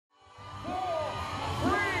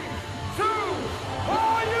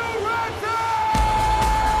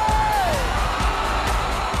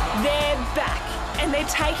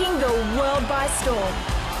taking the world by storm.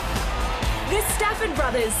 The Stafford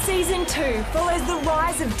Brothers Season 2 follows the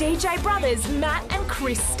rise of DJ brothers Matt and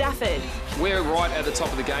Chris Stafford. We're right at the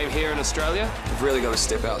top of the game here in Australia. We've really got to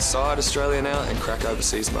step outside Australia now and crack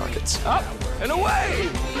overseas markets. Up and away!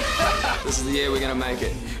 This is the year we're going to make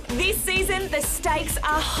it. This season, the stakes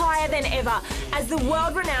are higher than ever as the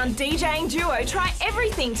world-renowned DJing duo try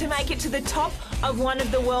everything to make it to the top of one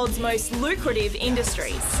of the world's most lucrative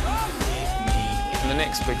industries. And the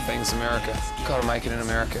next big thing's America. Got to make it in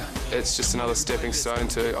America. It's just another stepping stone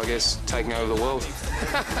to, I guess, taking over the world.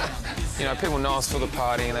 You know, people know us for the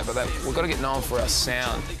party and that, but we've got to get known for our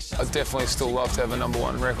sound. I'd definitely still love to have a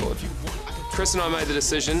 #1 record. Chris and I made the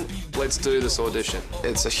decision, let's do this audition.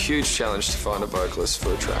 It's a huge challenge to find a vocalist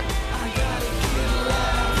for a track.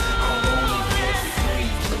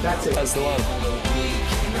 That's it. That's the one.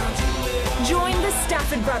 Join the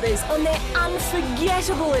Stafford Brothers on their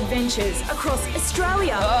unforgettable adventures across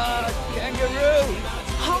Australia, Kangaroo!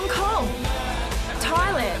 Hong Kong,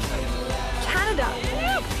 Thailand, Canada,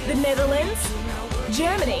 the Netherlands,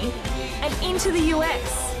 Germany, and into the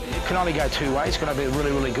US. It can only go two ways. It's going to be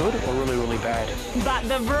really, really good or really, really bad. But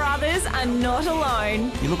the brothers are not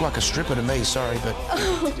alone. You look like a stripper to me, sorry, but...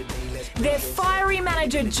 Their fiery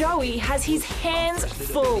manager, Joey, has his hands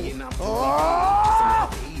full. Oh!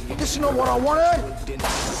 This is not what I wanted!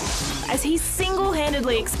 As he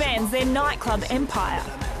single-handedly expands their nightclub empire.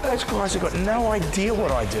 Those guys have got no idea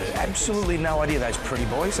what I do. Absolutely no idea, those pretty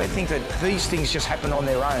boys. They think that these things just happen on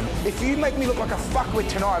their own. If you make me look like a fuckwit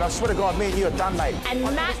tonight, I swear to God, me and you are done, mate. And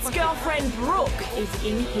Matt's girlfriend, Brooke, is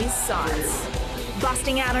in his sights.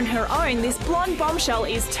 Busting out on her own, this blonde bombshell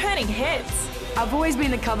is turning heads. I've always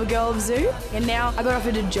been the cover girl of Zoo, and now I got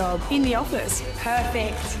offered a job in the office.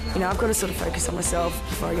 Perfect. You know, I've got to sort of focus on myself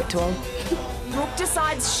before I get too old. Brooke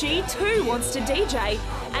decides she too wants to DJ,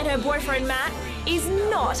 and her boyfriend Matt is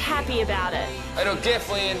not happy about it. It'll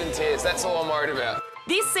definitely end in tears, that's all I'm worried about.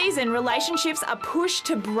 This season, relationships are pushed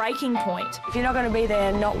to breaking point. If you're not going to be there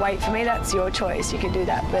and not wait for me, that's your choice. You can do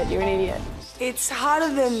that, but you're an idiot. It's harder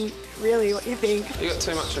than really what you think. You got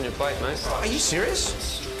too much on your plate, mate. Are you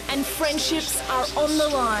serious? And friendships are on the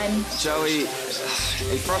line. Joey,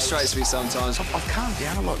 he frustrates me sometimes. I've calmed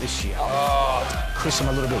down a lot this year. Oh. Chris, I'm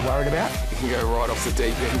a little bit worried about. You can go right off the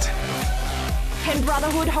deep end. Can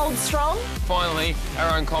brotherhood hold strong? Finally,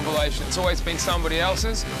 our own compilation. It's always been somebody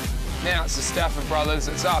else's. Now it's the Stafford Brothers,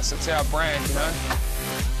 it's us, it's our brand, you know?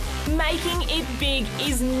 Making it big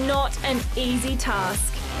is not an easy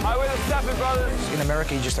task. Hi, we're the Stafford Brothers. In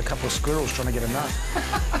America, you're just a couple of squirrels trying to get a nut.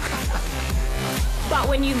 But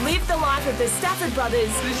when you live the life of the Stafford Brothers,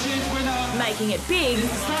 making it big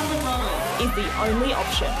is the only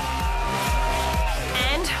option.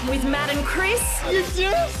 And with Matt and Chris,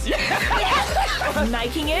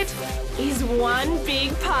 making it is one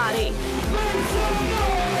big party.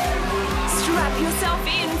 Strap yourself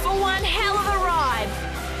in for one hell of a ride.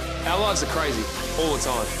 Our lives are crazy, all the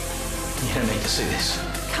time. You don't need to see this.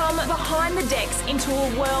 Come behind the decks into a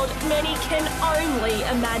world many can only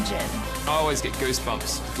imagine. I always get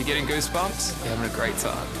goosebumps. If you're getting goosebumps, you're having a great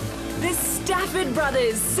time. The Stafford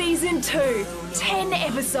Brothers Season 2, 10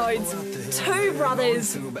 episodes, 2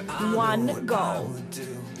 brothers, 1 goal.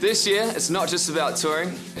 This year, it's not just about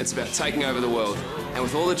touring, it's about taking over the world. And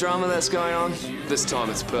with all the drama that's going on, this time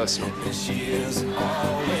it's personal. She is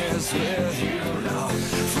always with you.